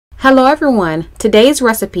Hello everyone, today's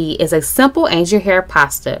recipe is a simple angel hair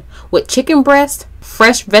pasta with chicken breast,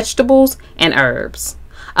 fresh vegetables, and herbs.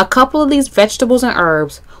 A couple of these vegetables and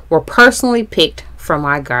herbs were personally picked from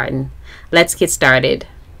my garden. Let's get started.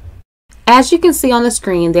 As you can see on the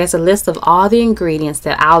screen, there's a list of all the ingredients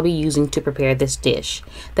that I'll be using to prepare this dish.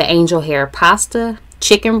 The angel hair pasta,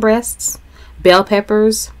 chicken breasts, bell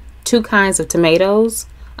peppers, 2 kinds of tomatoes,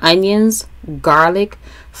 onions, garlic,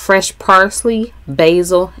 fresh parsley,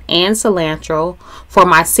 basil, and cilantro. For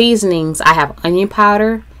my seasonings, I have onion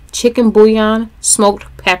powder, chicken bouillon, smoked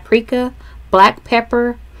paprika, black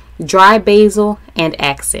pepper, dry basil, and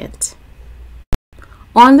accent.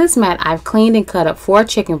 On this mat, I've cleaned and cut up 4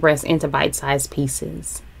 chicken breasts into bite-sized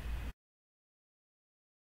pieces.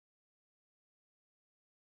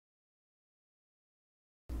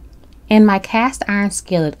 In my cast iron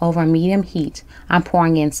skillet over medium heat, I'm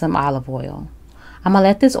pouring in some olive oil. I'm going to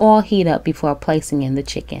let this oil heat up before placing in the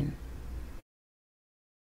chicken.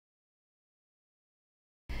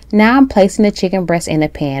 Now I'm placing the chicken breast in the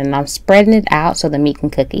pan and I'm spreading it out so the meat can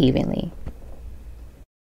cook evenly.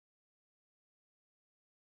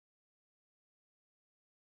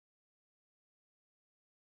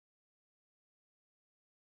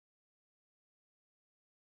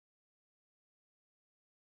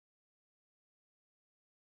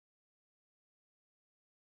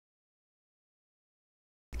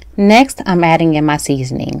 Next, I'm adding in my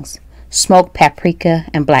seasonings: smoked paprika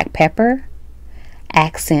and black pepper,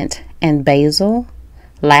 accent and basil,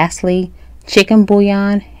 lastly, chicken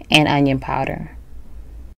bouillon and onion powder.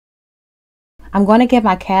 I'm going to give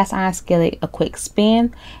my cast iron skillet a quick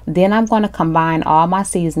spin, then I'm going to combine all my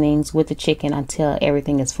seasonings with the chicken until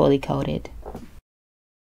everything is fully coated.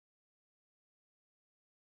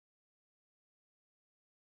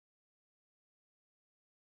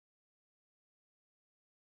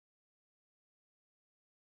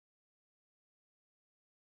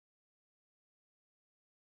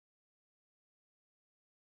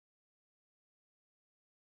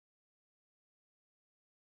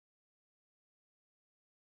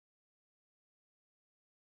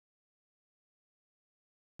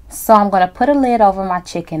 So I'm going to put a lid over my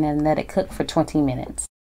chicken and let it cook for 20 minutes.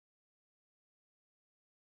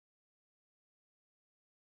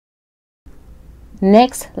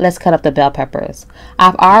 Next, let's cut up the bell peppers.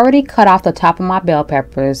 I've already cut off the top of my bell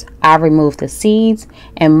peppers. I've removed the seeds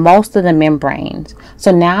and most of the membranes.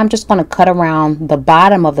 So now I'm just going to cut around the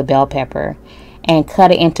bottom of the bell pepper and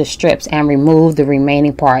cut it into strips and remove the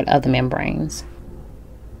remaining part of the membranes.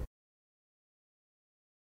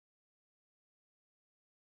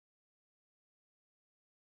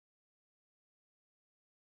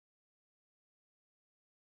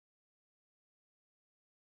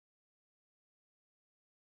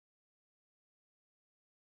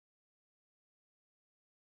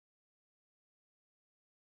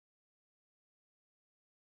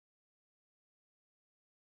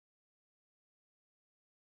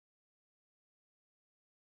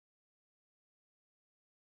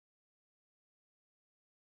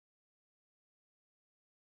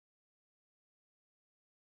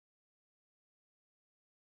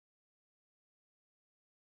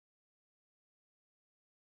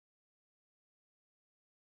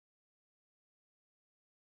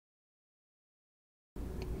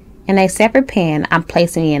 In a separate pan, I'm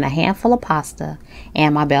placing in a handful of pasta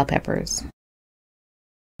and my bell peppers.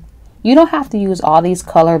 You don't have to use all these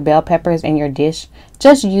colored bell peppers in your dish,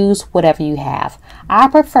 just use whatever you have. I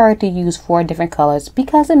prefer to use 4 different colors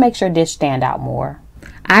because it makes your dish stand out more.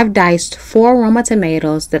 I've diced 4 Roma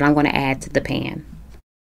tomatoes that I'm going to add to the pan.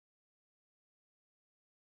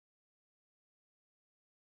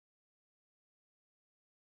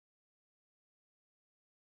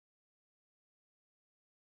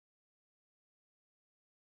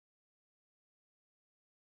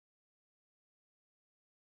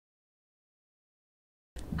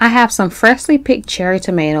 I have some freshly picked cherry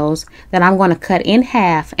tomatoes that I'm going to cut in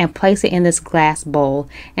half and place it in this glass bowl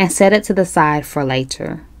and set it to the side for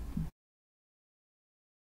later.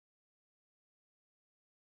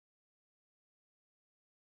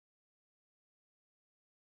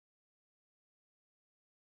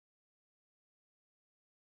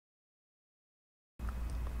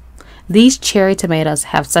 These cherry tomatoes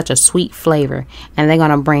have such a sweet flavor and they're going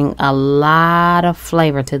to bring a lot of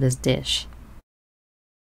flavor to this dish.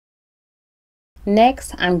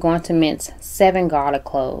 Next, I'm going to mince 7 garlic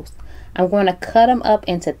cloves. I'm going to cut them up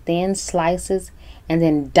into thin slices and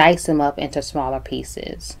then dice them up into smaller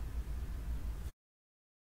pieces.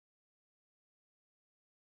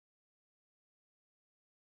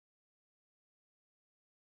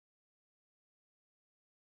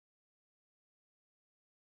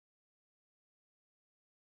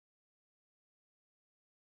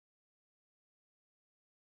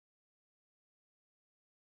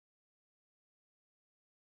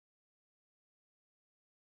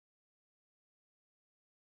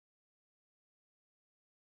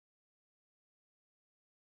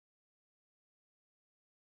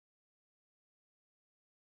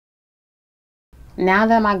 Now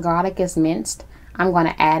that my garlic is minced, I'm going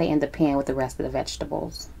to add it in the pan with the rest of the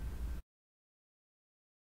vegetables.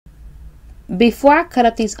 Before I cut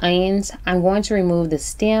up these onions, I'm going to remove the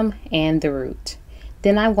stem and the root.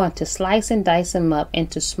 Then I'm going to slice and dice them up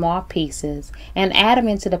into small pieces and add them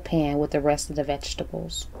into the pan with the rest of the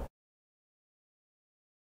vegetables.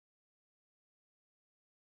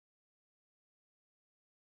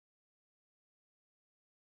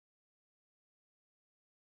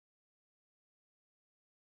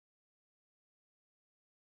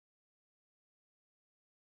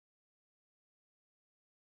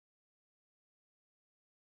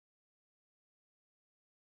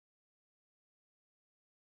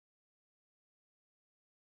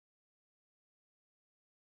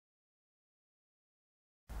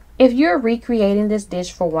 If you're recreating this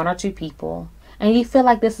dish for 1 or 2 people and you feel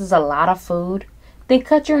like this is a lot of food, then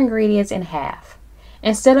cut your ingredients in half.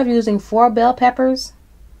 Instead of using 4 bell peppers,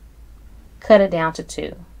 cut it down to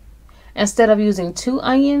 2. Instead of using 2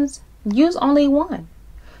 onions, use only 1.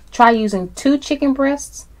 Try using 2 chicken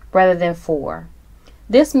breasts rather than 4.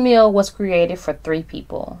 This meal was created for 3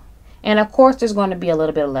 people. And of course, there's going to be a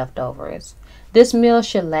little bit of leftovers. This meal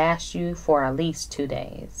should last you for at least 2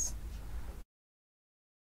 days.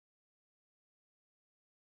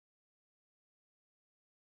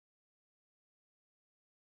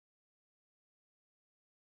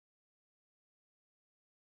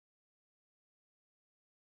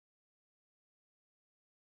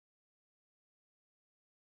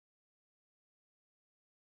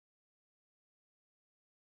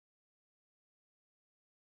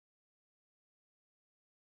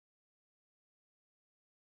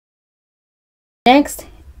 Next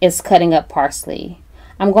is cutting up parsley.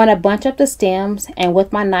 I'm going to bunch up the stems, and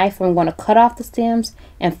with my knife I'm going to cut off the stems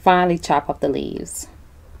and finally chop up the leaves.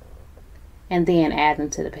 And then add them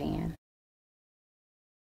to the pan.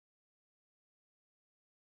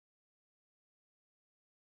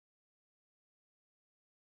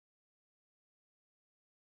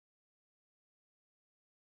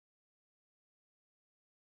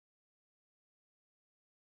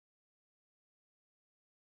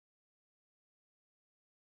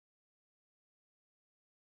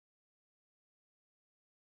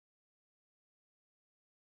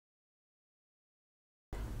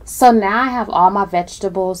 So now I have all my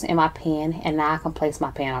vegetables in my pan, and now I can place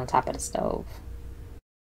my pan on top of the stove.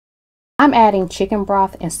 I'm adding chicken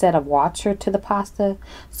broth instead of water to the pasta,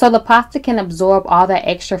 so the pasta can absorb all that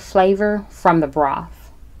extra flavor from the broth.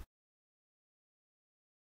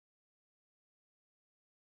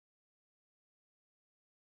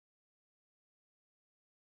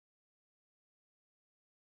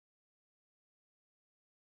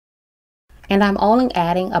 And I'm only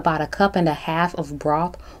adding about 1.5 cups of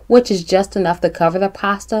broth, which is just enough to cover the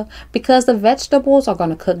pasta because the vegetables are going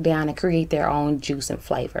to cook down and create their own juice and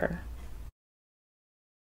flavor.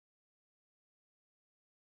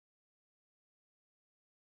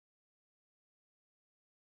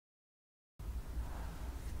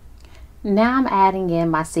 Now I'm adding in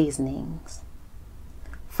my seasonings.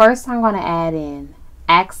 First, I'm going to add in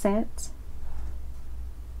accent,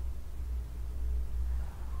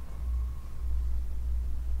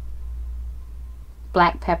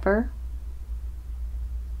 black pepper,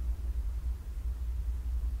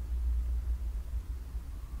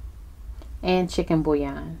 and chicken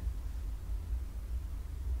bouillon.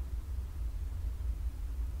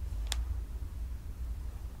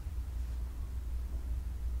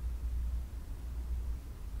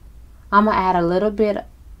 I'm going to add a little bit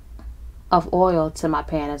of oil to my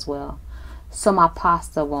pan as well, so my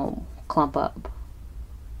pasta won't clump up.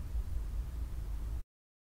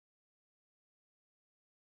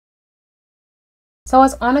 So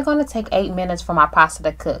it's only going to take 8 minutes for my pasta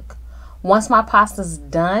to cook. Once my pasta's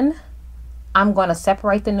done, I'm going to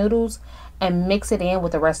separate the noodles and mix it in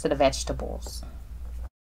with the rest of the vegetables.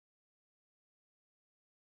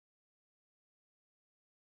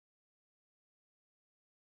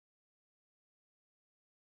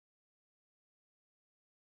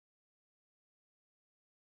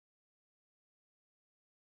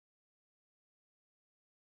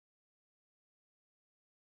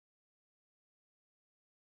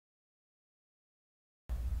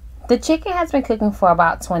 The chicken has been cooking for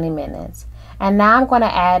about 20 minutes. And now I'm going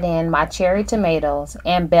to add in my cherry tomatoes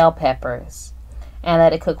and bell peppers and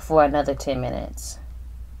let it cook for another 10 minutes.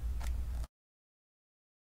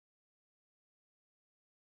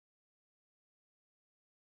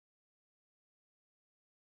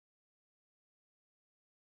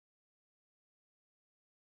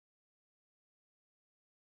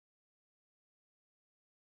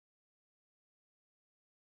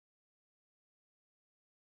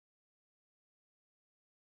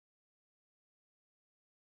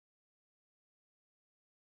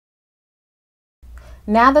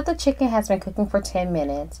 Now that the chicken has been cooking for 10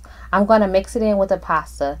 minutes, I'm going to mix it in with the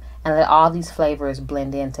pasta and let all these flavors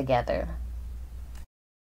blend in together.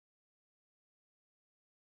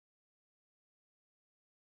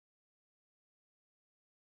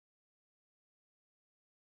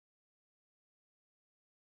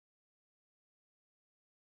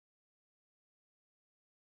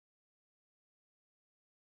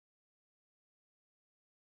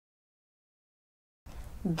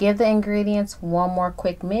 Give the ingredients one more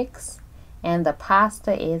quick mix and the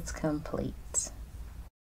pasta is complete.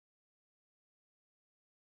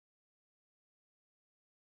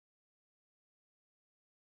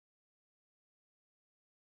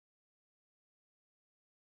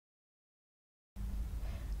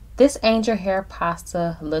 This angel hair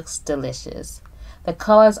pasta looks delicious. The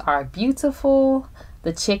colors are beautiful,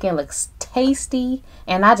 the chicken looks tasty,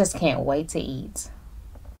 and I just can't wait to eat.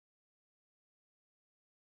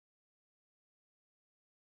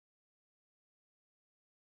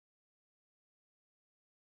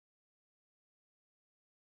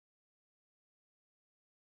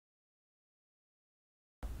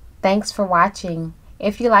 Thanks for watching.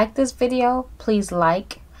 If you like this video, please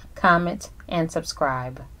like, comment, and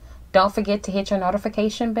subscribe. Don't forget to hit your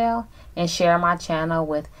notification bell and share my channel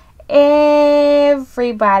with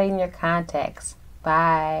everybody in your contacts.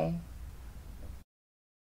 Bye.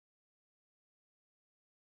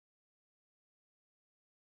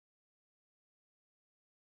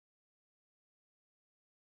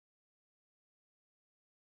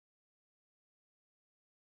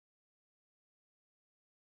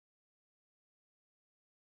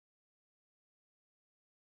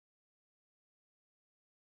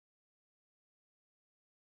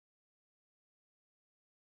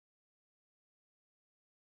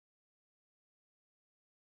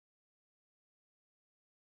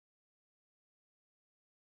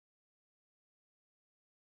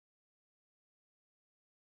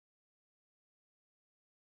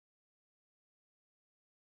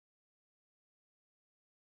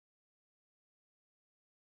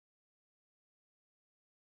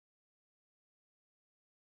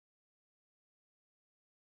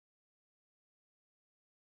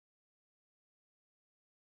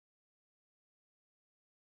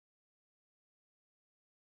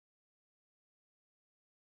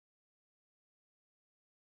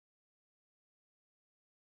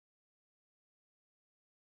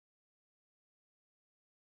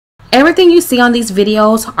 Everything you see on these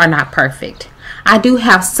videos are not perfect. I do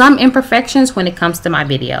have some imperfections when it comes to my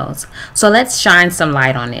videos, so let's shine some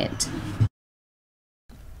light on it.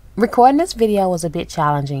 Recording this video was a bit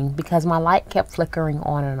challenging because my light kept flickering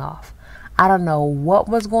on and off. I don't know what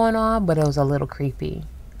was going on, but it was a little creepy.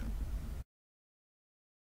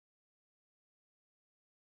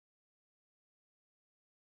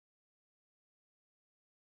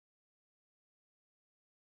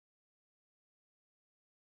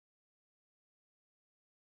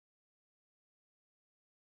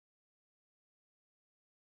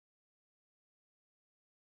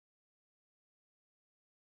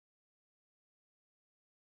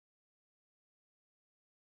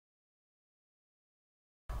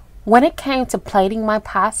 When it came to plating my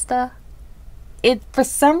pasta, for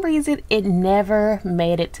some reason it never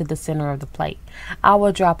made it to the center of the plate. I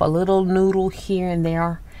would drop a little noodle here and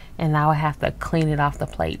there, and I would have to clean it off the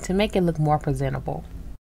plate to make it look more presentable.